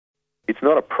It's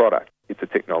not a product, it's a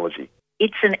technology.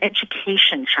 It's an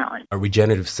education challenge. A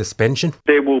regenerative suspension.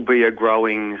 There will be a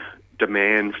growing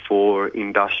demand for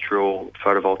industrial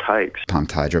photovoltaics.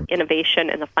 Pumped hydro. Innovation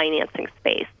in the financing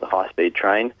space. The high-speed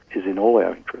train is in all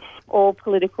our interests. All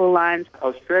political lines.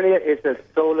 Australia is a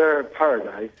solar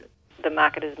paradise. The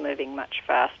market is moving much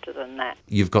faster than that.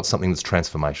 You've got something that's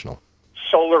transformational.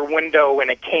 Solar window in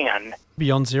a can.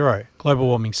 Beyond Zero, global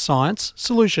warming science,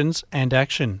 solutions and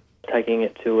action. Taking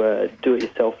it to a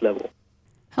do-it-yourself level.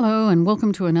 Hello and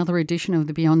welcome to another edition of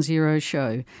the Beyond Zero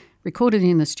show, recorded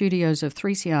in the studios of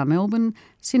 3CR Melbourne,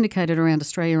 syndicated around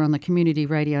Australia on the Community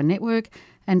Radio Network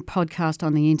and podcast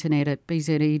on the internet at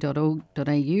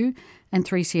bze.org.au and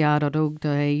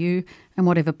 3cr.org.au and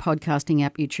whatever podcasting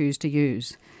app you choose to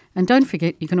use. And don't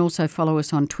forget, you can also follow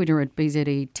us on Twitter at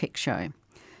BZE Tech Show.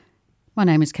 My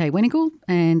name is Kay Wenigal,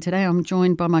 and today I'm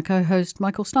joined by my co-host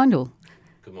Michael Steindl.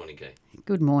 Good morning, Kay.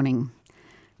 Good morning.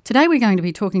 Today we're going to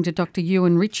be talking to Dr.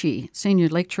 Ewan Ritchie, Senior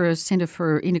Lecturer, Centre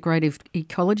for Integrative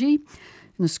Ecology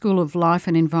in the School of Life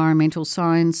and Environmental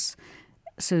Sciences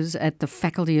at the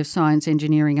Faculty of Science,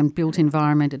 Engineering and Built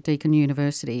Environment at Deakin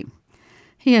University.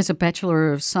 He has a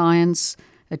Bachelor of Science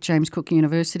at James Cook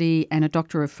University and a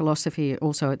Doctor of Philosophy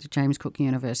also at the James Cook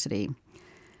University.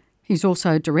 He's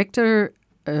also Director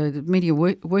of the Media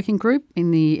Working Group in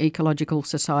the Ecological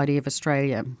Society of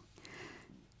Australia.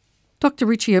 Dr.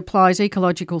 Ritchie applies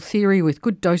ecological theory with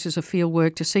good doses of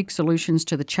fieldwork to seek solutions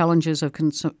to the challenges of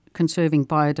conserving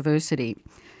biodiversity.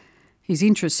 His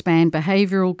interests span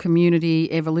behavioural, community,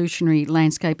 evolutionary,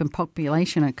 landscape and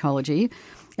population ecology,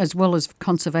 as well as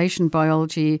conservation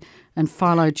biology and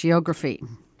phylogeography.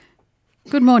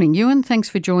 Good morning, Ewan. Thanks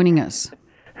for joining us.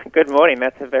 Good morning.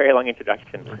 That's a very long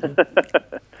introduction.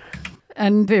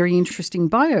 And very interesting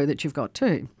bio that you've got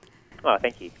too. Oh,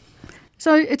 thank you.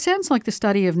 So it sounds like the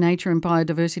study of nature and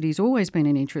biodiversity has always been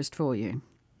an interest for you.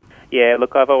 Yeah,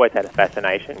 look, I've always had a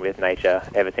fascination with nature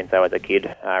ever since I was a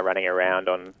kid, running around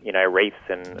on, reefs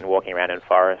and walking around in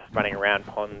forests, running around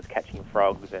ponds, catching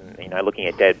frogs and, looking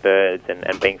at dead birds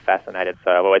and being fascinated. So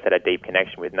I've always had a deep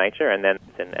connection with nature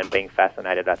and being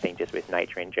fascinated, I think, just with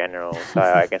nature in general. So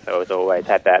I guess I always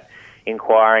had that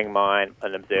inquiring mind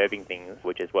and observing things,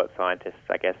 which is what scientists,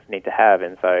 I guess, need to have.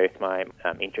 And so my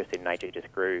interest in nature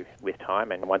just grew with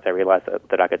time. And once I realised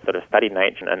that I could sort of study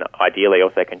nature and ideally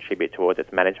also contribute towards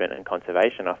its management and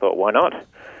conservation, I thought, why not?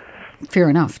 Fair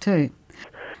enough, too.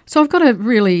 So I've got a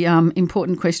really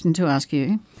important question to ask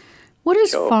you. What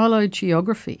is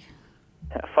phylogeography?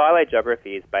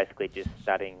 Phylogeography is basically just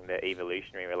studying the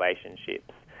evolutionary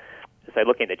relationships. So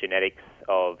looking at the genetics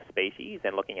of species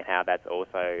and looking at how that's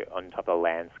also on top of the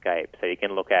landscape. So you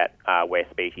can look at where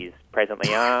species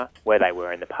presently are, where they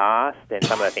were in the past, and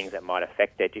some of the things that might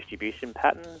affect their distribution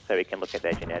patterns. So we can look at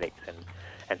their genetics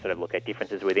and sort of look at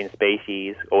differences within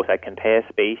species, also compare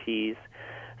species.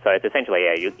 So it's essentially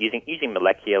using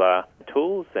molecular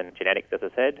tools and genetics, as I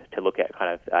said, to look at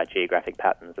kind of geographic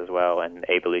patterns as well and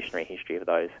evolutionary history of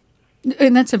those.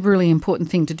 And that's a really important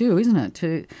thing to do, isn't it?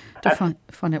 To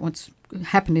find out what's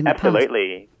happened in the past.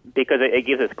 Absolutely, because it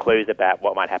gives us clues about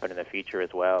what might happen in the future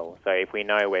as well. So if we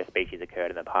know where species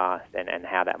occurred in the past and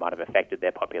how that might have affected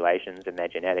their populations and their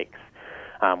genetics,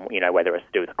 whether it's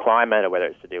to do with climate or whether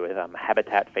it's to do with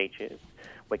habitat features,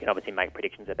 we can obviously make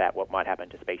predictions about what might happen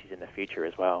to species in the future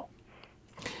as well.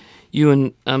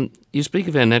 Ewan, you speak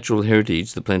of our natural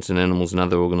heritage, the plants and animals and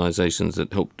other organisations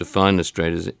that help define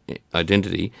Australia's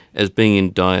identity, as being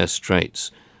in dire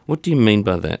straits. What do you mean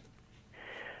by that?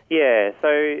 Yeah,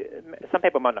 so some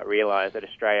people might not realise that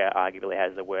Australia arguably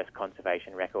has the worst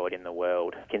conservation record in the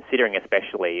world, considering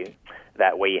especially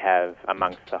that we have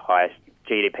amongst the highest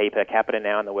GDP per capita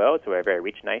now in the world, so we're a very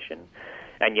rich nation.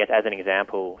 And yet, as an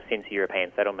example, since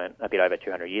European settlement a bit over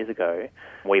 200 years ago,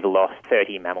 we've lost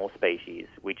 30 mammal species,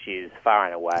 which is far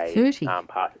and away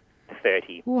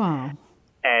 30. Wow.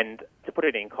 And to put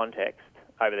it in context,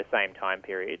 over the same time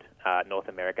period, North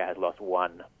America has lost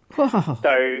 1. Wow.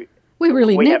 So we're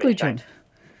really negligent.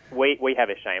 We have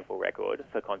a shameful record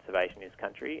for conservation in this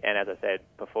country, and as I said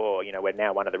before, we're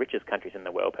now one of the richest countries in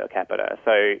the world per capita.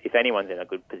 So if anyone's in a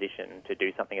good position to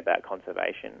do something about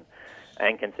conservation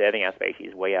and conserving our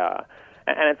species, we are.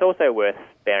 And it's also worth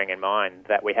bearing in mind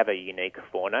that we have a unique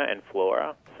fauna and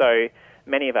flora. So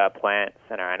many of our plants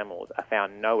and our animals are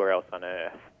found nowhere else on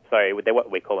Earth. So they're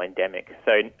what we call endemic.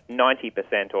 So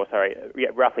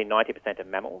roughly 90% of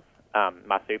mammals,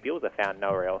 marsupials, are found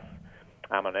nowhere else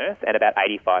on Earth, and about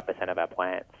 85% of our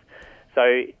plants.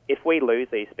 So if we lose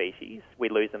these species, we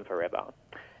lose them forever.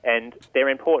 And they're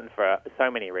important for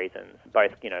so many reasons,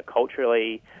 both,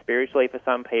 culturally, spiritually for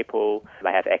some people.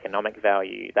 They have economic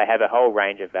value. They have a whole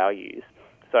range of values.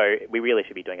 So we really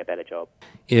should be doing a better job.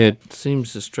 Yeah, it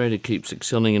seems Australia keeps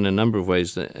excelling in a number of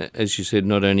ways. As you said,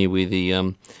 not only are we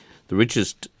the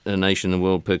richest nation in the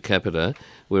world per capita,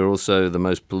 we're also the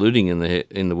most polluting in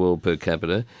the world per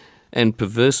capita, and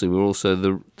perversely, we're also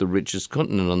the richest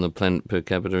continent on the planet per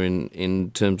capita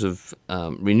in terms of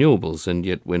renewables, and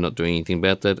yet we're not doing anything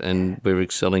about that, and we're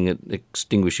excelling at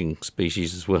extinguishing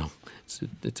species as well. It's a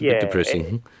bit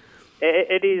depressing.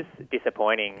 It is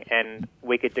disappointing, and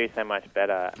we could do so much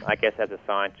better. I guess as a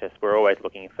scientist, we're always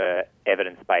looking for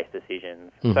evidence-based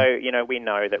decisions. Mm-hmm. So, we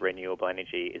know that renewable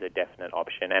energy is a definite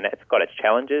option, and it's got its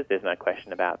challenges, there's no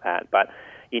question about that, but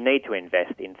you need to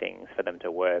invest in things for them to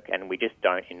work, and we just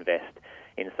don't invest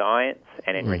in science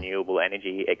and in renewable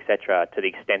energy, etc., to the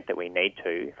extent that we need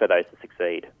to for those to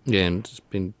succeed. Yeah, and it's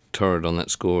been torrid on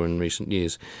that score in recent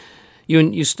years.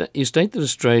 You state that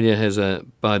Australia has a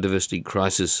biodiversity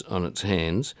crisis on its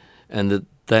hands, and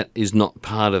that is not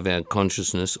part of our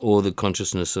consciousness or the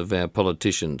consciousness of our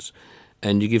politicians.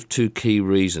 And you give two key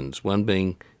reasons, one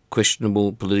being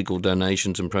questionable political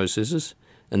donations and processes,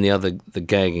 and the other, the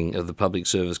gagging of the public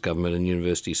service government and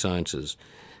university sciences.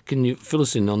 Can you fill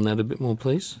us in on that a bit more,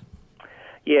 please?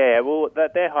 Yeah, well,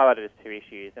 they're highlighted as two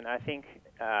issues, and I think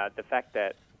the fact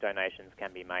that donations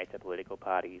can be made to political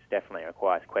parties definitely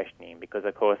requires questioning because,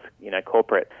 of course,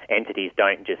 corporate entities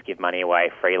don't just give money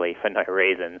away freely for no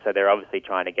reason, so they're obviously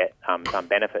trying to get some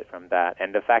benefit from that.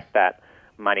 And the fact that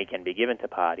money can be given to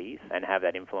parties and have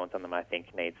that influence on them, I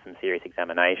think, needs some serious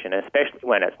examination, especially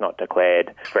when it's not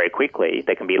declared very quickly.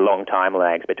 There can be long time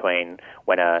lags between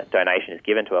when a donation is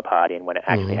given to a party and when it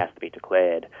actually has to be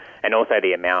declared, and also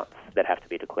the amounts that have to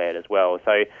be declared as well.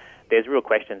 So there's real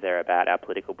questions there about our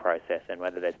political process and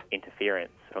whether there's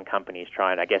interference from companies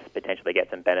trying, I guess, potentially get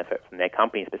some benefit from their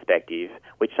company's perspective,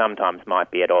 which sometimes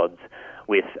might be at odds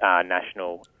with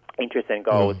national interests and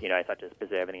goals, such as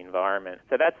preserving the environment.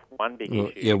 So that's one big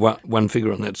issue. Yeah, one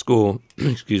figure on that score,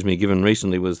 given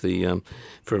recently was the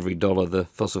for every dollar the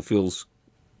fossil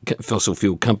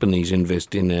fuel companies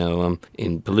invest in our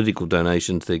in political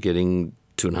donations, they're getting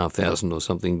 $2,500 or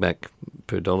something back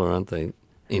per dollar, aren't they?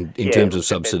 In terms of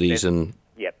subsidies and...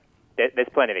 Yep. There's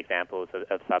plenty of examples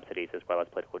of subsidies as well as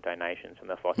political donations from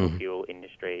the fossil fuel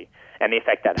industry and the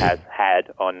effect that has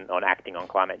had on acting on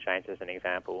climate change as an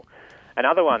example.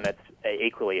 Another one that's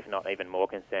equally, if not even more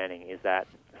concerning, is that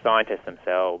scientists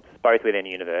themselves, both within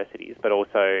universities but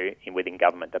also within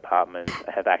government departments,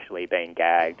 have actually been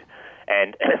gagged.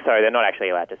 And so they're not actually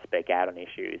allowed to speak out on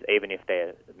issues, even if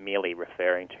they're merely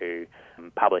referring to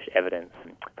published evidence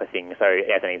for things. So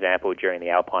as an example, during the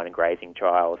alpine grazing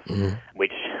trials,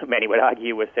 which many would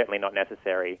argue was certainly not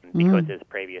necessary because there's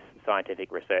previous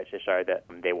scientific research to show that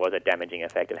there was a damaging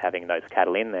effect of having those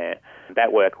cattle in there,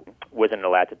 that work wasn't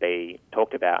allowed to be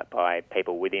talked about by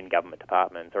people within government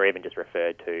departments or even just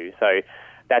referred to. So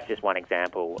that's just one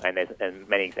example, and there's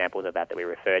many examples of that we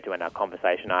refer to in our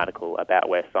conversation article about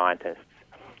where scientists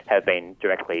have been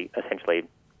directly, essentially,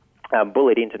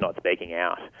 bullied into not speaking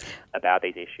out about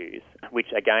these issues,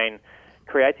 which again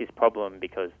creates this problem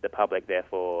because the public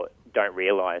therefore don't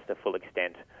realise the full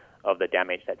extent of the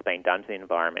damage that's been done to the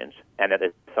environment and that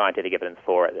there's scientific evidence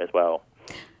for it as well.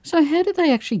 So how do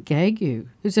they actually gag you?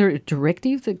 Is there a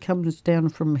directive that comes down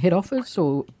from head office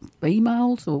or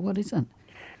emails or what is it?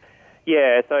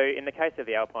 Yeah, so in the case of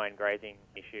the alpine grazing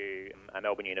issue, a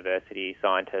Melbourne University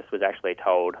scientist was actually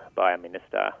told by a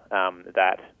minister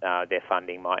that their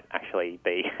funding might actually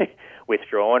be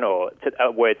withdrawn or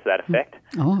words to that effect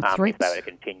if they were to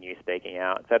continue speaking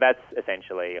out. So that's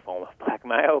essentially a form of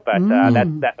blackmail, but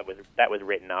that was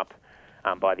written up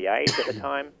by the Age at the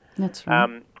time. That's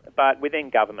right. But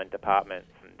within government departments,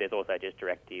 there's also just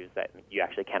directives that you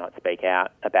actually cannot speak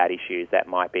out about issues that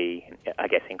might be, I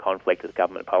guess, in conflict with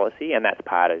government policy, and that's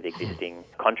part of the existing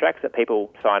contracts that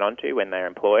people sign on to when they're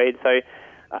employed. So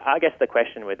I guess the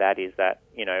question with that is that,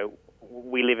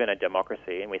 we live in a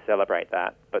democracy and we celebrate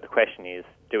that, but the question is,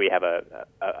 do we have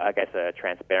a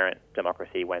transparent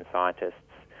democracy when scientists,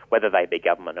 whether they be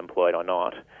government employed or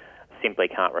not, simply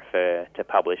can't refer to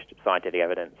published scientific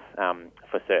evidence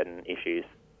for certain issues?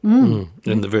 And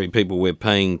the very people we're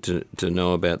paying to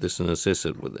know about this and assess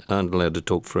it aren't allowed to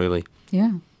talk freely.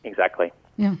 Yeah. Exactly.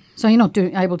 Yeah. So you're not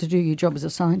able to do your job as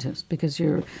a scientist because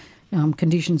your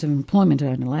conditions of employment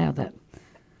don't allow that.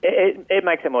 It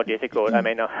makes it more difficult. I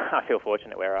mean, I feel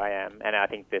fortunate where I am, and I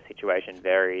think the situation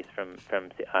varies from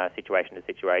situation to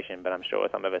situation, but I'm sure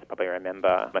some of us probably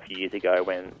remember a few years ago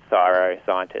when CSIRO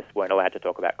scientists weren't allowed to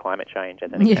talk about climate change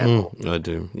as an example. I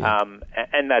do. Yeah.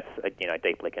 And that's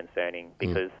deeply concerning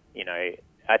because,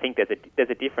 I think there's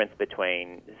a difference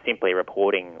between simply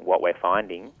reporting what we're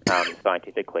finding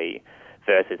scientifically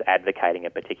versus advocating a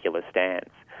particular stance.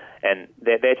 And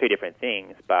they're two different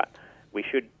things, but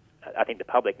I think the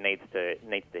public needs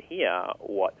to hear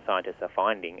what scientists are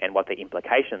finding and what the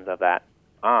implications of that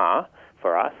are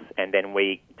for us, and then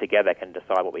we together can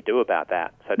decide what we do about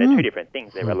that. So they're two different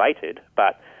things. They're related,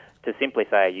 but to simply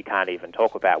say you can't even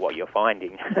talk about what you're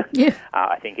finding,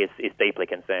 I think is deeply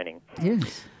concerning.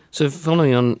 Yes. So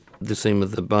following on the theme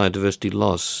of the biodiversity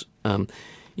loss,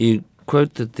 you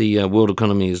quote that the world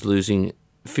economy is losing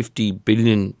 50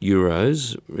 billion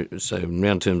euros, so in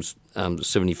round terms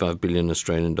 75 billion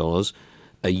Australian dollars,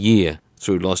 a year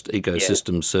through lost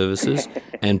ecosystem services,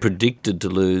 and predicted to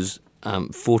lose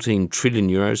 14 trillion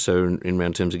euros, so in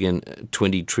round terms again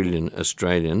 20 trillion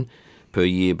Australian per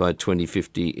year by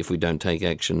 2050 if we don't take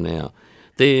action now.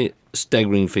 They're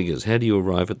staggering figures. How do you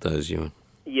arrive at those, Ewan?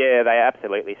 Yeah, they're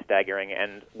absolutely staggering,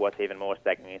 and what's even more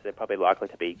staggering is they're probably likely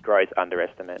to be gross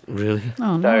underestimates. Really?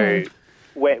 Oh, no. So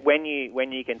when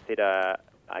you consider,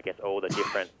 I guess, all the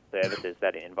different services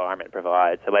that an environment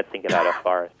provides, so let's think about a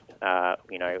forest.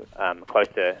 Close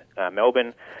to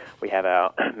Melbourne, we have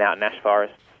our mountain ash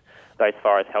forests. Those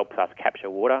forests help us capture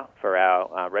water for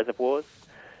our reservoirs.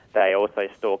 They also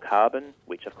store carbon,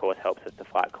 which of course helps us to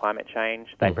fight climate change.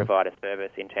 They provide a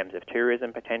service in terms of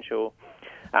tourism potential.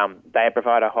 They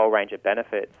provide a whole range of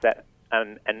benefits that,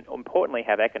 and importantly,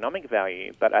 have economic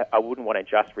value, but I wouldn't want to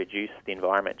just reduce the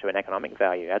environment to an economic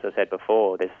value. As I said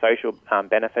before, there's social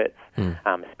benefits,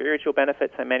 spiritual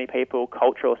benefits for many people,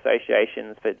 cultural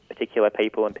associations for particular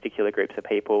people and particular groups of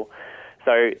people.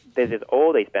 So there's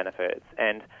all these benefits,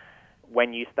 and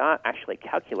when you start actually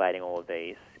calculating all of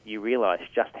these, you realise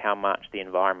just how much the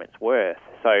environment's worth.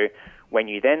 So when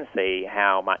you then see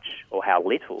how much or how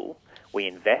little we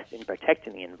invest in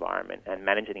protecting the environment and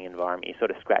managing the environment, you sort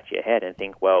of scratch your head and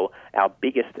think, well, our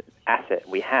biggest asset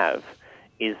we have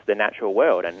is the natural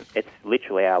world, and it's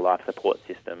literally our life support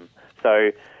system.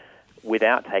 So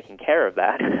without taking care of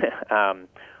that,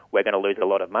 we're going to lose a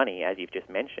lot of money, as you've just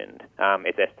mentioned.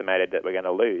 It's estimated that we're going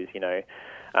to lose,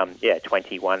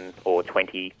 21 or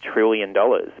 $20 trillion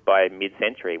by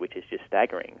mid-century, which is just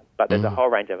staggering. But there's a whole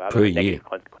range of other negative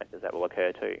consequences that will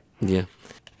occur too. Yeah.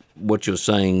 What you're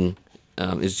saying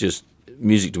is just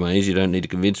music to my ears. You don't need to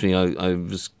convince me. I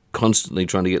was constantly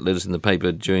trying to get letters in the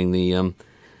paper during the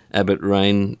Abbott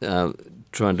reign,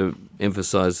 trying to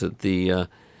emphasise that the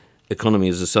economy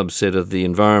is a subset of the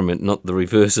environment, not the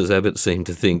reverse, as Abbott seemed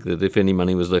to think, that if any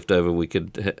money was left over, we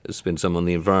could spend some on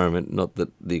the environment, not that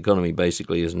the economy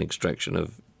basically is an extraction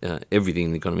of everything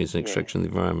in the economy is an extraction of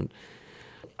the environment.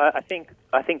 I think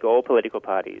all political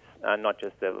parties, not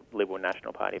just the Liberal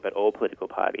National Party, but all political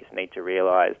parties need to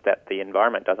realise that the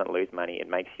environment doesn't lose money; it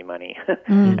makes you money.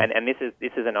 And this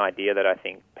is an idea that I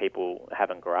think people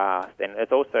haven't grasped. And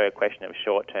it's also a question of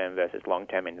short-term versus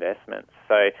long-term investments.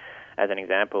 So, as an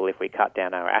example, if we cut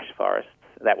down our ash forests,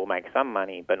 that will make some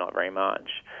money, but not very much.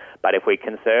 But if we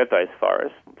conserve those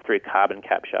forests through carbon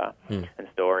capture and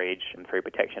storage and through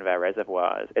protection of our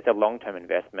reservoirs, it's a long-term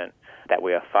investment that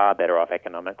we are far better off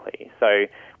economically. So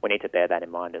we need to bear that in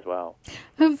mind as well.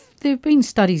 Have there been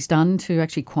studies done to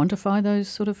actually quantify those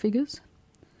sort of figures?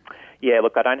 Yeah,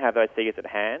 look, I don't have those figures at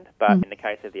hand, but in the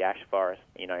case of the ash forest,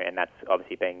 and that's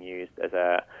obviously being used as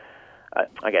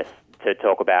to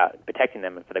talk about protecting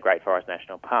them for the Great Forest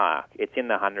National Park, it's in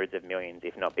the hundreds of millions,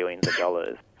 if not billions of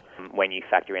dollars, when you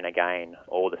factor in again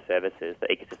all the services, the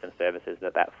ecosystem services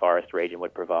that forest region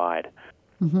would provide.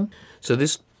 So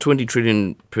this 20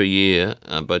 trillion per year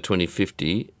by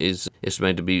 2050 is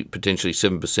estimated to be potentially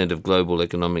 7% of global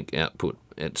economic output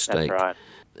at stake. That's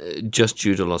right. Just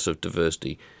due to loss of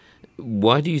diversity.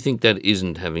 Why do you think that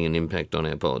isn't having an impact on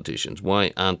our politicians?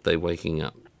 Why aren't they waking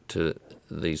up to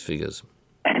these figures?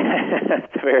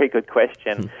 That's a very good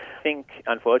question. I think,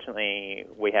 unfortunately,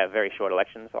 we have very short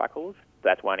election cycles.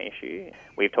 That's one issue.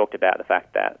 We've talked about the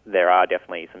fact that there are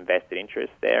definitely some vested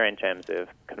interests there in terms of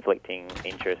conflicting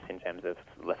interests in terms of,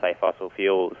 let's say, fossil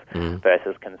fuels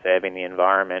versus conserving the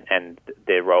environment and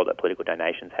the role that political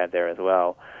donations have there as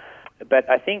well. But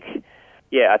I think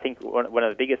one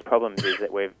of the biggest problems is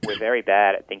that we're very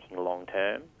bad at thinking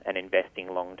long-term and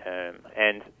investing long-term.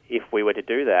 And if we were to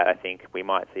do that, I think we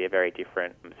might see a very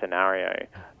different scenario.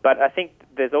 But I think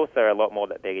there's also a lot more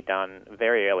that be done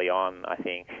very early on, I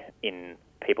think, in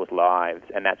people's lives,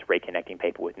 and that's reconnecting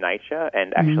people with nature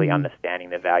and actually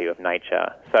understanding the value of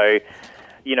nature. So,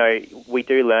 we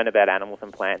do learn about animals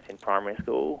and plants in primary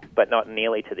school, but not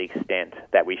nearly to the extent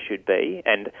that we should be.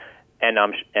 And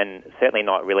certainly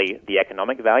not really the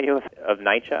economic value of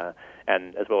nature,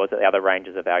 and as well as the other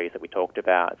ranges of values that we talked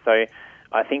about. So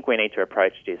I think we need to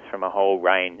approach this from a whole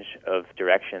range of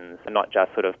directions, and not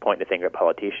just sort of point the finger at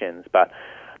politicians, but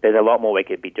there's a lot more we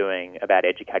could be doing about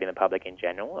educating the public in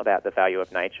general about the value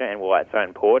of nature and why it's so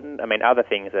important. I mean, other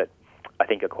things that I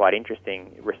think are quite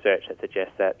interesting, research that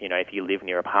suggests that, if you live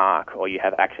near a park or you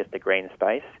have access to green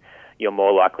space, you're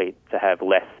more likely to have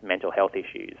less mental health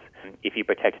issues. If you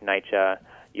protect nature,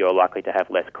 you're likely to have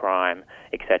less crime,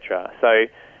 etc. So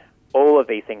all of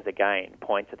these things, again,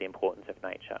 point to the importance of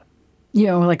nature.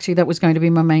 Yeah, well, actually, that was going to be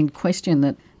my main question,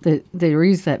 that there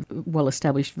is that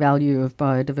well-established value of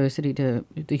biodiversity to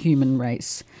the human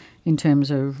race in terms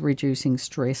of reducing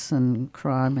stress and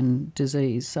crime and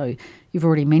disease. So you've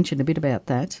already mentioned a bit about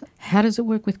that. How does it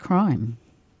work with crime?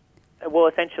 Well,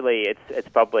 essentially, it's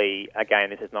probably,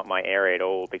 again, this is not my area at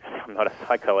all because I'm not a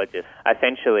psychologist.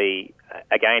 Essentially,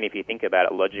 again, if you think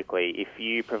about it logically, if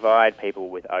you provide people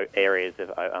with areas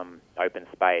of open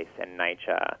space and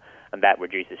nature, and that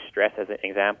reduces stress, as an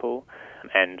example,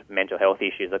 and mental health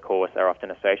issues, of course, are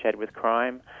often associated with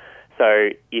crime. So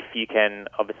if you can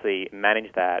obviously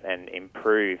manage that and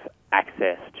improve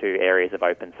access to areas of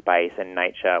open space and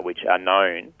nature which are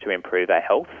known to improve our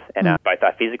health and both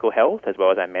our physical health as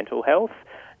well as our mental health,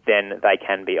 then they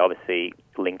can be obviously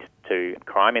linked to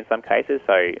crime in some cases.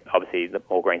 So obviously the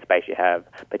more green space you have,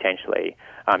 potentially,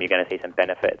 you're going to see some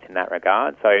benefits in that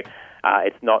regard. So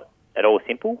it's not at all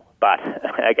simple, but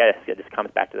I guess it just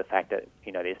comes back to the fact that,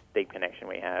 this deep connection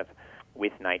we have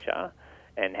with nature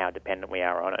and how dependent we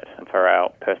are on it for our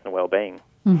personal well-being.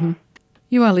 Mm-hmm.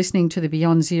 You are listening to the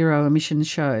Beyond Zero Emissions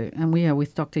Show, and we are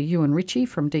with Dr. Ewan Ritchie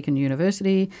from Deakin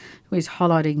University, who is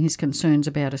highlighting his concerns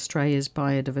about Australia's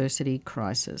biodiversity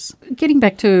crisis. Getting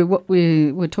back to what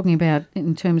we were talking about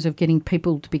in terms of getting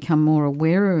people to become more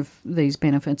aware of these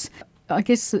benefits, I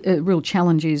guess a real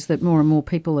challenge is that more and more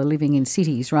people are living in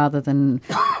cities rather than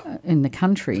in the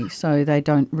country, so they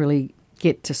don't really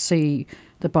get to see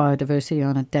the biodiversity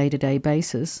on a day-to-day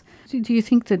basis. Do you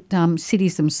think that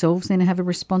cities themselves then have a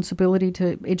responsibility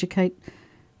to educate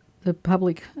the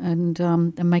public and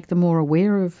make them more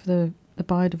aware of the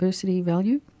biodiversity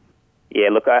value? Yeah,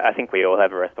 look, I think we all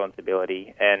have a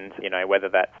responsibility, and, whether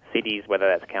that's cities, whether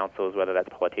that's councils, whether that's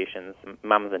politicians,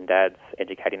 mums and dads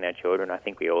educating their children, I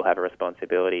think we all have a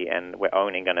responsibility, and we're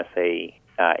only going to see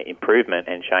improvement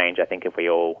and change, I think, if we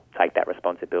all take that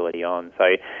responsibility on. So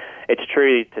it's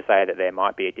true to say that there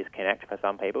might be a disconnect for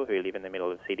some people who live in the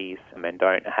middle of cities and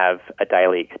don't have a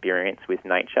daily experience with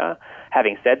nature.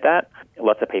 Having said that,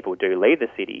 lots of people do leave the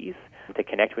cities to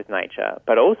connect with nature,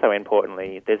 but also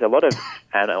importantly, there's a lot of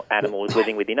animals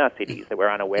living within our cities that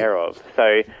we're unaware of.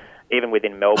 So even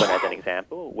within Melbourne, as an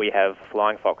example, we have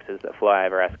flying foxes that fly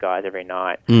over our skies every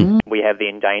night. We have the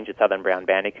endangered southern brown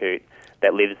bandicoot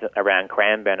that lives around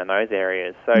Cranbourne and those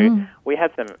areas. So we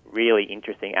have some really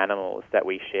interesting animals that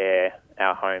we share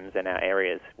our homes and our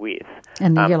areas with,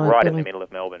 and the right in the middle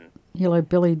of Melbourne.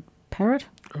 Yellow-bellied parrot?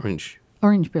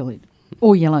 Orange-bellied.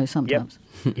 Or yellow sometimes.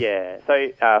 Yep. Yeah.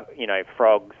 So,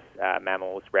 frogs,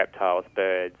 mammals, reptiles,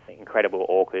 birds, incredible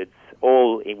orchids,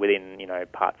 all within,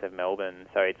 parts of Melbourne.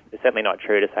 So it's certainly not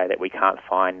true to say that we can't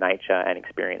find nature and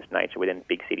experience nature within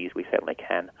big cities. We certainly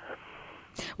can.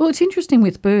 Well, it's interesting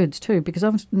with birds too, because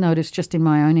I've noticed just in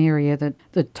my own area that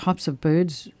the types of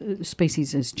birds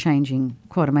species is changing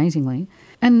quite amazingly.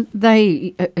 And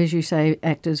they, as you say,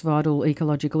 act as vital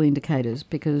ecological indicators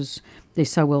because they're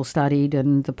so well studied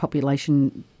and the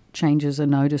population changes are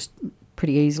noticed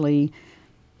pretty easily,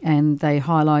 and they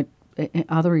highlight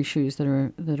other issues that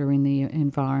are in the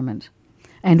environment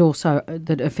and also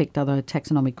that affect other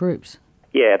taxonomic groups.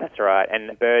 Yeah, that's right.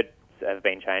 And birds have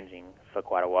been changing for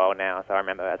quite a while now. So I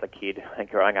remember as a kid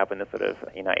growing up in the sort of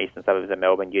eastern suburbs of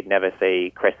Melbourne, you'd never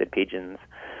see crested pigeons,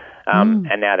 and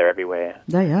now they're everywhere.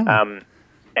 They are.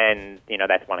 And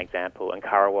that's one example. And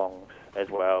currawongs as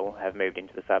well have moved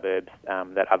into the suburbs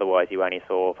that otherwise you only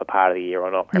saw for part of the year or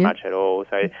not very much at all.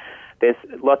 So there's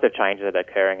lots of changes that are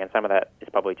occurring, and some of that is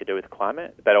probably to do with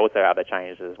climate, but also other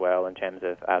changes as well in terms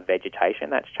of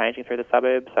vegetation that's changing through the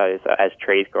suburbs. So as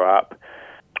trees grow up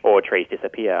or trees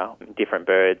disappear, different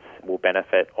birds will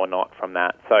benefit or not from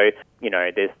that. So,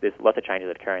 there's lots of changes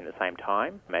that occur at the same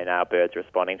time, and our birds are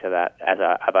responding to that as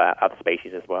other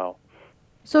species as well.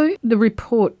 So the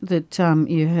report that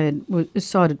you had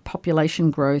cited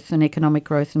population growth and economic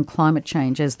growth and climate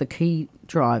change as the key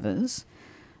drivers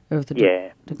of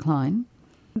the decline.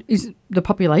 Is the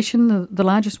population the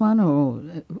largest one, or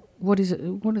what is it?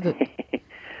 What are the...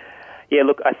 Yeah,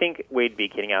 look, I think we'd be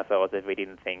kidding ourselves if we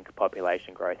didn't think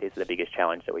population growth is the biggest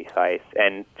challenge that we face.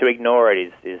 And to ignore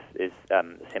it is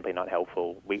simply not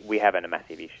helpful. We have a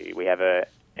massive issue. We have an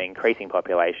increasing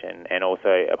population and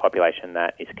also a population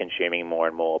that is consuming more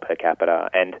and more per capita.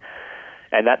 And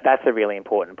And that's a really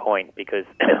important point because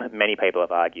many people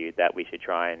have argued that we should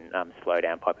try and slow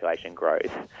down population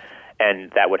growth.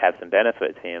 And that would have some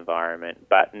benefits to the environment,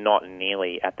 but not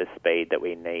nearly at the speed that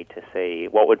we need to see.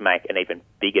 What would make an even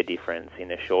bigger difference in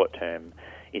the short term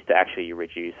is to actually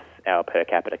reduce our per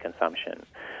capita consumption.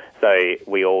 So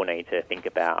we all need to think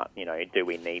about, do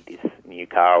we need this new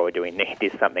car or do we need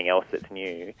this something else that's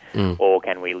new, or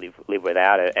can we live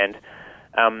without it? And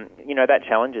that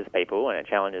challenges people, and it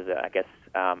challenges, I guess,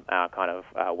 our kind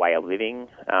of way of living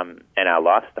and our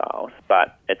lifestyles.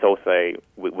 But it's also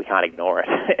we can't ignore it,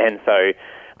 and so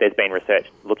there's been research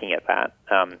looking at that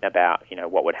about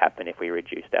what would happen if we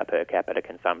reduced our per capita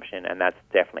consumption, and that's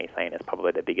definitely seen as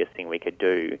probably the biggest thing we could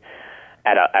do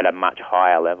at a much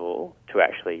higher level to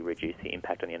actually reduce the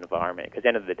impact on the environment. Because at the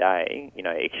end of the day,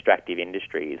 extractive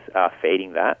industries are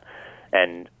feeding that,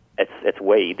 and it's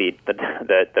we,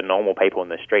 the normal people in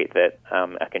the street that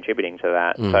are contributing to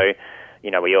that. So,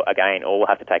 we all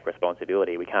have to take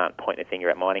responsibility. We can't point the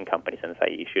finger at mining companies and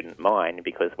say you shouldn't mine,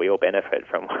 because we all benefit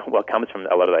from what comes from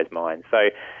a lot of those mines. So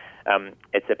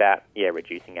it's about,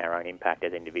 reducing our own impact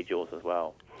as individuals as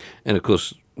well. And of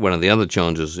course, one of the other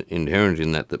challenges inherent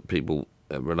in that people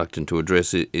are reluctant to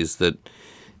address is that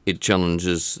it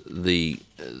challenges the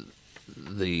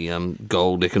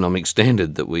gold economic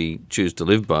standard that we choose to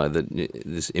live by, that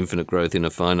this infinite growth in a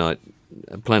finite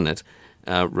planet,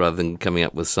 rather than coming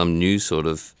up with some new sort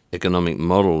of economic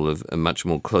model of a much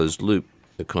more closed-loop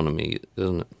economy,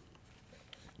 doesn't it?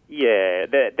 Yeah,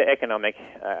 the economic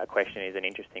question is an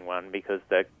interesting one, because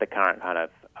the current kind of,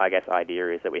 I guess,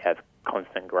 idea is that we have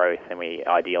constant growth and we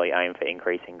ideally aim for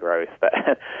increasing growth. But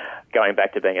going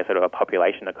back to being a sort of a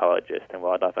population ecologist and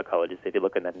wildlife ecologist, if you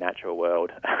look in the natural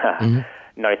world,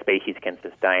 no species can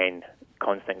sustain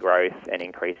constant growth and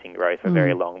increasing growth for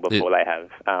very long before they have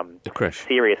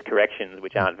serious corrections,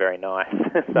 which aren't very nice.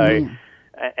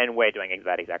 And we're doing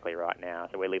that exactly right now.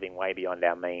 So we're living way beyond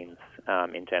our means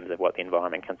in terms of what the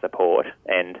environment can support.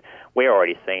 And we're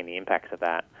already seeing the impacts of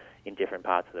that in different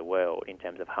parts of the world in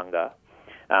terms of hunger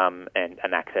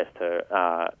and access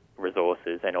to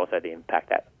resources, and also the impact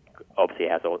that obviously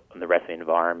has on the rest of the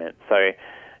environment. So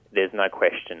there's no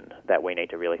question that we need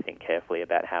to really think carefully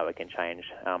about how we can change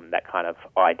that kind of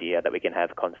idea that we can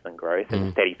have constant growth.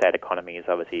 And steady-state economies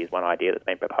obviously is one idea that's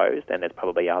been proposed, and there's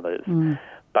probably others.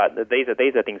 But these are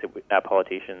things that our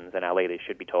politicians and our leaders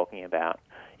should be talking about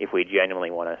if we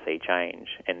genuinely want to see change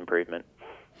and improvement.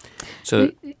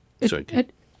 So,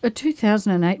 a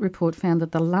 2008 report found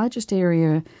that the largest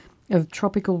area of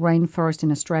tropical rainforest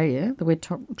in Australia, the wet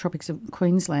tropics of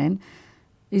Queensland,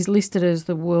 is listed as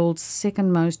the world's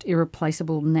second most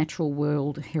irreplaceable natural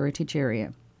world heritage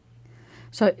area.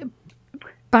 So,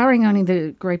 barring only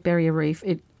the Great Barrier Reef,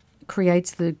 it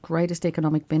creates the greatest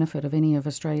economic benefit of any of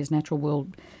Australia's natural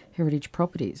world heritage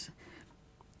properties.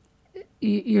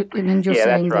 You're saying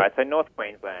that's right. So North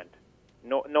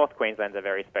Queensland's a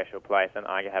very special place, and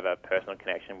I have a personal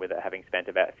connection with it, having spent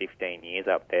about 15 years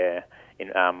up there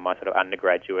in my sort of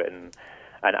undergraduate and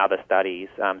other studies,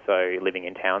 so living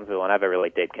in Townsville, and I have a really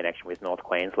deep connection with North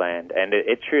Queensland, and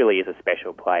it truly is a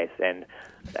special place. And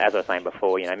as I was saying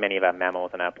before, many of our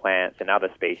mammals and our plants and other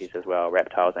species as well,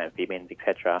 reptiles, amphibians,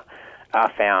 etc.,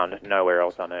 are found nowhere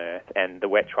else on Earth. And the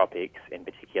wet tropics in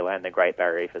particular, and the Great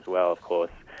Barrier Reef as well, of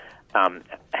course,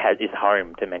 is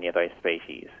home to many of those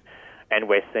species. And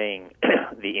we're seeing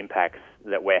the impacts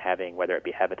that we're having, whether it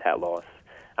be habitat loss,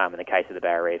 in the case of the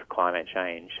Barrier Reef, climate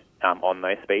change, on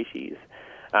those species.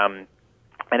 And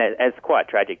it's quite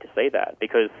tragic to see that,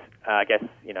 because I guess,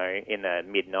 in the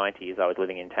mid-90s, I was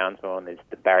living in Townsville, and there's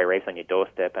the Barrier Reef's on your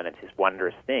doorstep, and it's this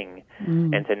wondrous thing.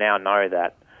 And to now know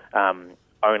that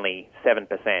only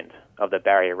 7% of the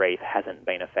Barrier Reef hasn't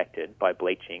been affected by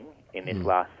bleaching in this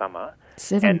last summer,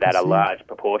 7%. And that a large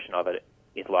proportion of it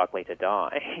is likely to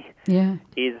die,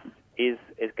 is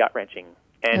gut-wrenching.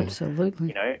 And,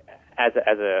 absolutely. As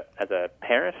a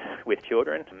parent with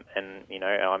children, and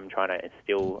I'm trying to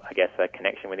instill, I guess, a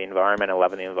connection with the environment, a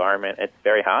love of the environment. It's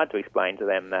very hard to explain to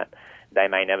them that they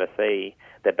may never see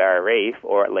the Barrier Reef,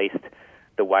 or at least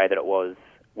the way that it was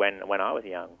when I was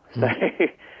young. So,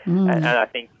 and I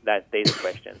think that these are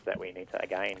questions that we need to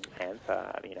again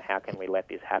answer. How can we let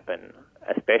this happen,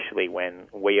 especially when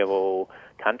we of all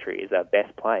countries are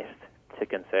best placed to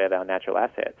conserve our natural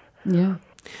assets? Yeah.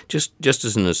 Just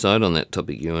as an aside on that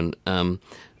topic, Ewan,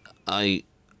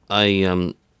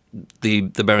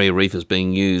 the Barrier Reef is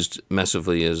being used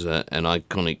massively as an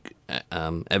iconic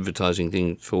advertising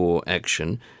thing for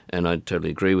action, and I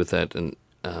totally agree with that and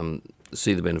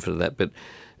see the benefit of that. But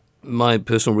my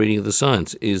personal reading of the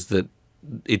science is that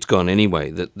it's gone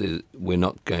anyway, that we're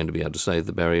not going to be able to save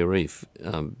the Barrier Reef.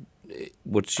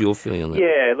 What's your feeling on that?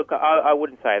 Yeah, look, I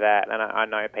wouldn't say that, and I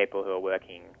know people who are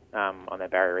working on the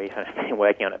Barrier Reef and have been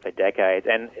working on it for decades.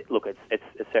 And look, it's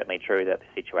certainly true that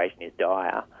the situation is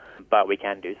dire, but we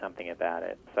can do something about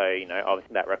it. So,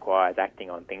 obviously that requires acting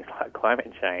on things like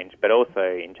climate change, but also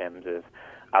in terms of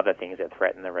other things that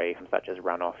threaten the reef, such as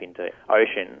runoff into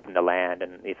ocean and the land,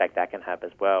 and the effect that can have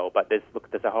as well. But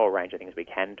there's a whole range of things we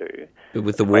can do. But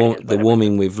with the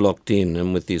warming we've locked in,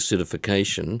 and with the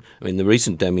acidification, I mean, the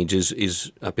recent damage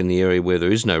is up in the area where there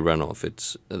is no runoff.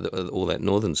 It's all that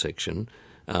northern section.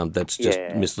 That's just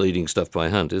misleading stuff by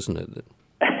Hunt, isn't it?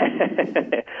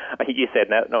 You said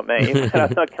that, not me.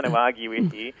 I'm not going to argue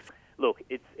with you. Look,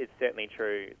 it's certainly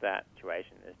true that the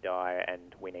situation is dire,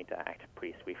 and we need to act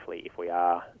pretty swiftly if we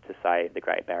are to save the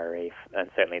Great Barrier Reef, and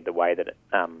certainly the way that it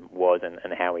was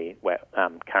and how we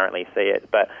currently see it.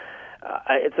 But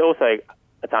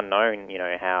it's unknown,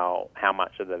 how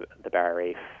much of the Barrier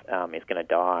Reef is going to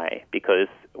die, because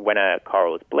when a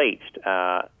coral is bleached,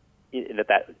 that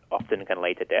often can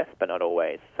lead to death, but not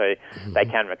always. So they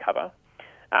can recover.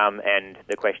 And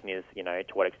the question is,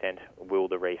 to what extent will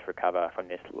the reef recover from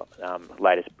this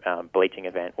latest bleaching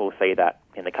event? We'll see that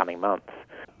in the coming months.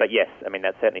 But yes, I mean,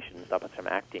 that certainly shouldn't stop us from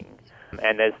acting.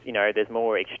 And there's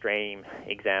more extreme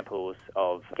examples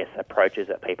of, approaches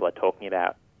that people are talking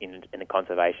about in the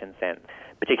conservation sense,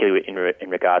 particularly in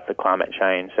regards to climate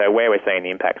change. So where we're seeing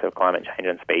the impacts of climate change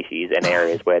on species in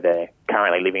areas where they're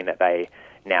currently living that they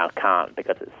now can't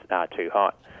because it's too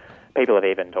hot. People have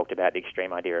even talked about the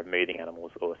extreme idea of moving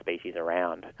animals or species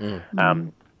around.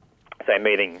 So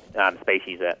moving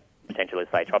species that potentially,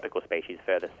 say, tropical species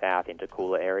further south into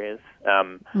cooler areas.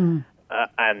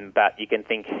 But you can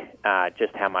think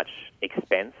just how much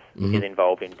expense is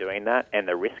involved in doing that, and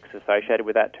the risks associated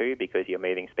with that too, because you're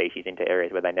moving species into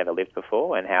areas where they never lived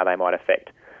before, and how they might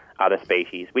affect other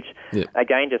species, which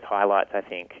again just highlights, I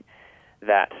think,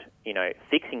 that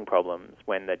fixing problems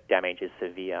when the damage is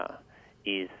severe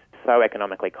is so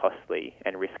economically costly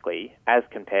and risky as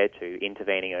compared to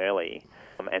intervening early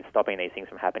and stopping these things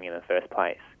from happening in the first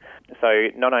place. So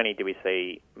not only do we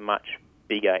see much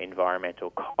bigger environmental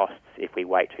costs if we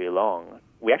wait too long,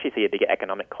 we actually see a bigger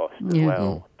economic cost as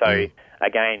well. So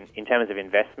again, in terms of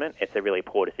investment, it's a really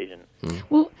poor decision.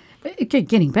 Well,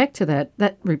 getting back to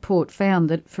that report found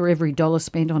that for every dollar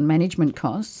spent on management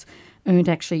costs, earned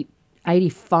actually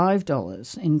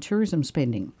 $85 in tourism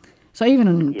spending. So even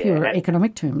in pure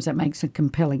economic terms, that makes a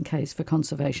compelling case for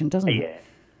conservation, doesn't it?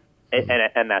 Yeah,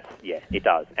 and that's, it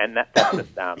does. And that's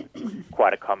just,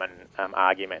 quite a common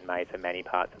argument made for many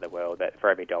parts of the world, that for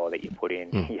every dollar that you put in,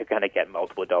 you're going to get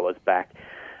multiple dollars back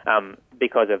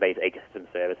because of these ecosystem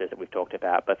services that we've talked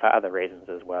about, but for other reasons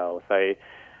as well. So,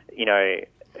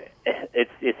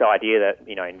 it's this idea that,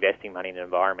 investing money in the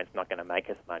environment is not going to make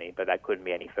us money, but that couldn't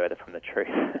be any further from the truth.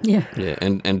 Yeah,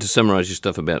 and to summarise your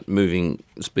stuff about moving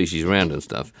species around and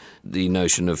stuff, the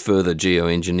notion of further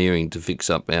geoengineering to fix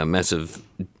up our massive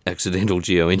accidental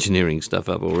geoengineering stuff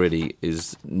up already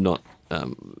is not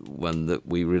one that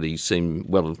we really seem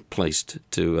well placed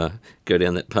to go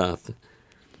down that path.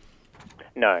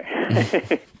 No.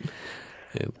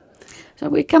 So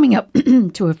we're coming up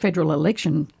to a federal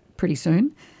election pretty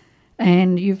soon,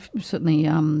 and you've certainly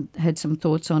had some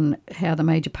thoughts on how the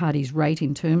major parties rate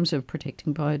in terms of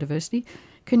protecting biodiversity.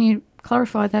 Can you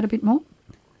clarify that a bit more?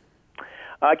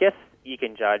 I guess you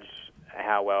can judge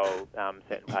how well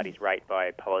certain parties rate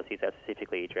by policies that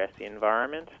specifically address the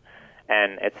environment,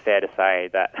 and it's fair to say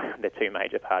that the two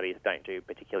major parties don't do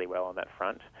particularly well on that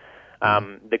front.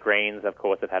 The Greens, of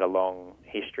course, have had a long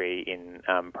history in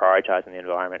prioritising the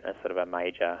environment as sort of a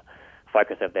major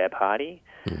focus of their party.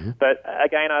 But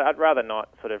again, I'd rather not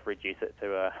sort of reduce it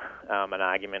to an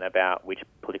argument about which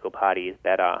political party is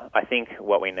better. I think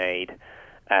what we need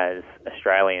as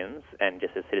Australians and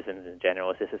just as citizens in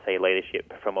general is just to see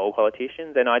leadership from all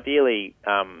politicians, and ideally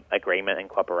agreement and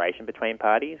cooperation between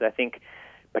parties. I think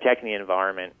protecting the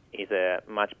environment is a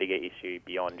much bigger issue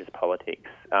beyond just politics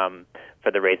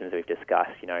for the reasons we've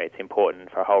discussed. It's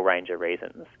important for a whole range of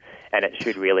reasons, and it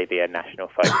should really be a national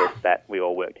focus that we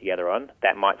all work together on.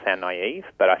 That might sound naive,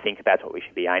 but I think that's what we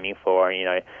should be aiming for.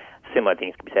 Similar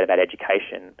things can be said about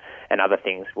education and other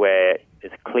things where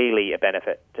it's clearly a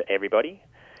benefit to everybody.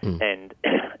 And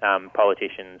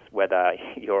politicians, whether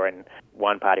you're in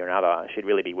one party or another, should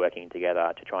really be working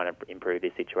together to try and improve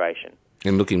this situation.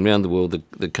 And looking around the world,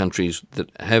 the countries that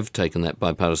have taken that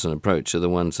bipartisan approach are the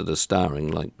ones that are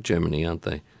starring, like Germany, aren't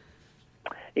they?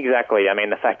 Exactly. I mean,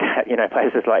 the fact that,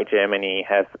 places like Germany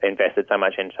have invested so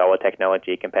much in solar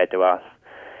technology compared to us,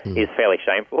 is fairly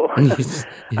shameful,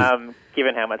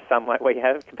 given how much sunlight we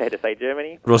have compared to, say,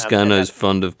 Germany. Ross Garnaut's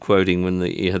fond of quoting when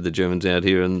he had the Germans out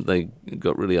here and they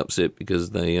got really upset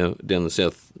because they down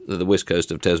the west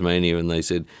coast of Tasmania, and they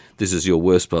said, this is your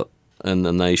worst spot in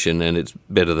the nation and it's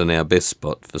better than our best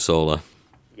spot for solar.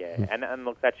 Yeah, and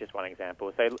look, that's just one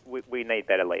example. So we need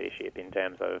better leadership in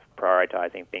terms of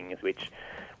prioritising things which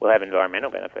will have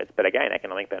environmental benefits, but again,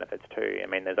 economic benefits too. I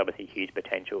mean, there's obviously huge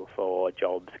potential for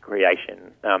jobs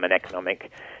creation and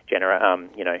economic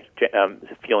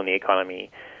fueling the economy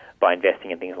by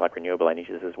investing in things like renewable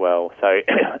energies as well. So,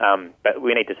 but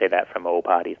we need to see that from all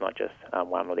parties, not just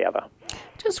one or the other.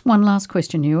 Just one last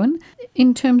question, Ewan.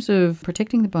 In terms of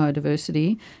protecting the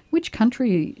biodiversity, which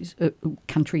country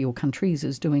or countries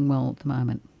is doing well at the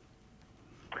moment?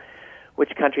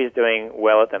 Which country is doing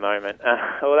well at the moment?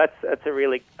 Well, that's a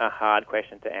really hard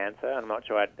question to answer. I'm not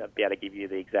sure I'd be able to give you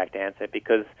the exact answer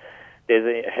because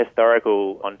there's a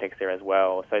historical context there as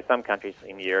well. So some countries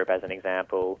in Europe, as an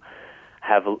example,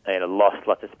 have lost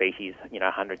lots of species,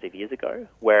 hundreds of years ago.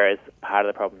 Whereas part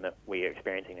of the problem that we're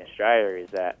experiencing in Australia is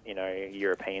that,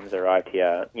 Europeans arrived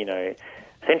here,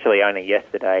 essentially only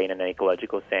yesterday in an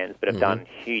ecological sense, but have done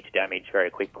huge damage very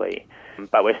quickly.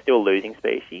 But we're still losing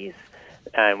species,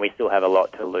 and we still have a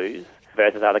lot to lose,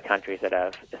 versus other countries that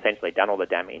have essentially done all the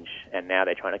damage, and now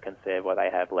they're trying to conserve what they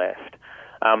have left.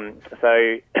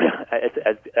 So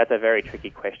that's a very tricky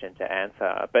question to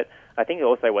answer. But I think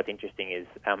also what's interesting is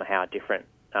how different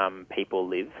people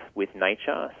live with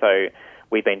nature. So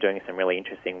we've been doing some really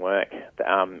interesting work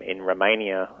in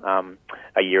Romania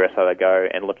a year or so ago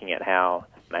and looking at how,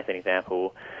 as an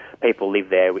example, people live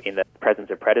there in the presence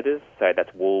of predators. So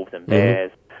that's wolves and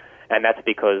bears. And that's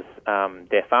because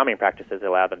their farming practices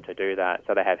allow them to do that.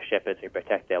 So they have shepherds who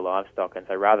protect their livestock. And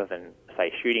so rather than,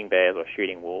 say, shooting bears or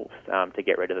shooting wolves to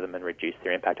get rid of them and reduce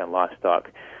their impact on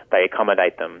livestock, they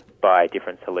accommodate them by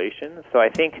different solutions. So I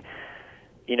think,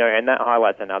 and that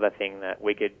highlights another thing, that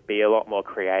we could be a lot more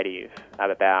creative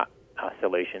about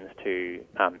solutions to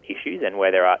issues and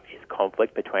where there is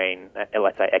conflict between,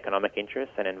 let's say, economic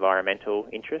interests and environmental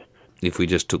interests. If we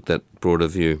just took that broader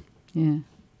view. Yeah.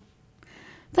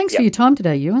 Thanks for your time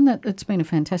today, Ewan. It's been a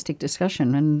fantastic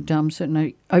discussion and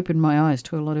certainly opened my eyes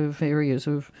to a lot of areas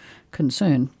of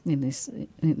concern in the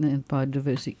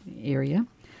biodiversity area.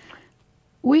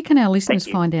 Where can our listeners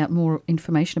find out more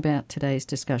information about today's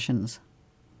discussions?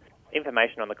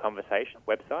 Information on the Conversation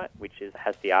website, which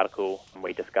has the article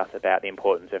we discuss about the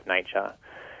importance of nature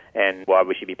and why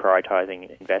we should be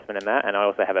prioritising investment in that. And I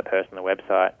also have a personal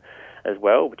website as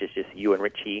well, which is just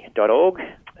ewanritchie.org.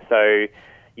 So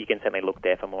you can certainly look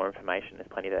there for more information. There's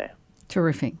plenty there.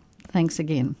 Terrific. Thanks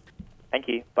again. Thank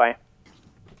you. Bye.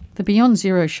 The Beyond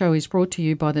Zero show is brought to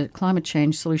you by the Climate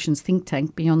Change Solutions think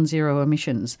tank, Beyond Zero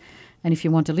Emissions. And if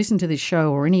you want to listen to this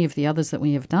show or any of the others that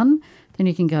we have done, then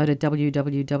you can go to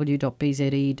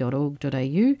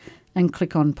www.bze.org.au and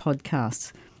click on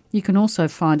podcasts. You can also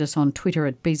find us on Twitter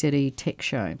at BZE Tech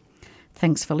Show.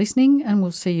 Thanks for listening, and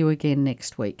we'll see you again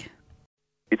next week.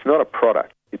 It's not a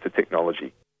product, it's a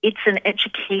technology. It's an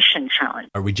education challenge.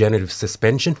 A regenerative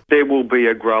suspension. There will be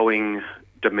a growing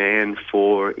demand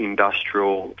for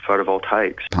industrial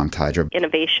photovoltaics. Pumped hydro.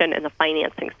 Innovation in the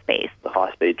financing space. The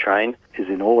high-speed train is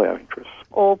in all our interests.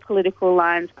 All political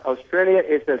lines. Australia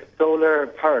is a solar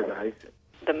paradise.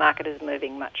 The market is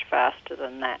moving much faster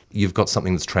than that. You've got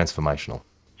something that's transformational.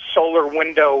 Solar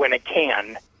window in a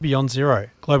can. Beyond Zero,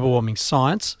 global warming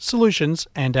science, solutions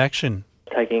and action.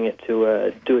 Taking it to a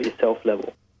do-it-yourself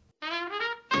level.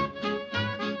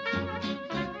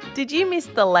 Did you miss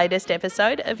the latest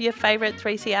episode of your favourite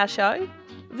 3CR show?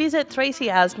 Visit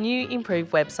 3CR's new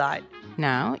improved website.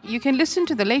 Now you can listen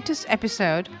to the latest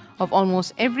episode of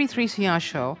almost every 3CR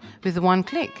show with one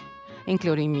click,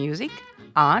 including music,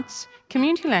 arts,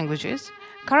 community languages,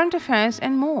 current affairs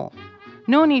and more.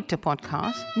 No need to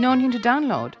podcast, no need to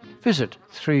download. Visit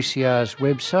 3CR's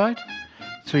website,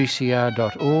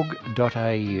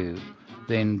 3cr.org.au.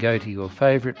 Then go to your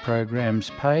favourite programs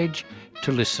page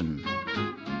to listen.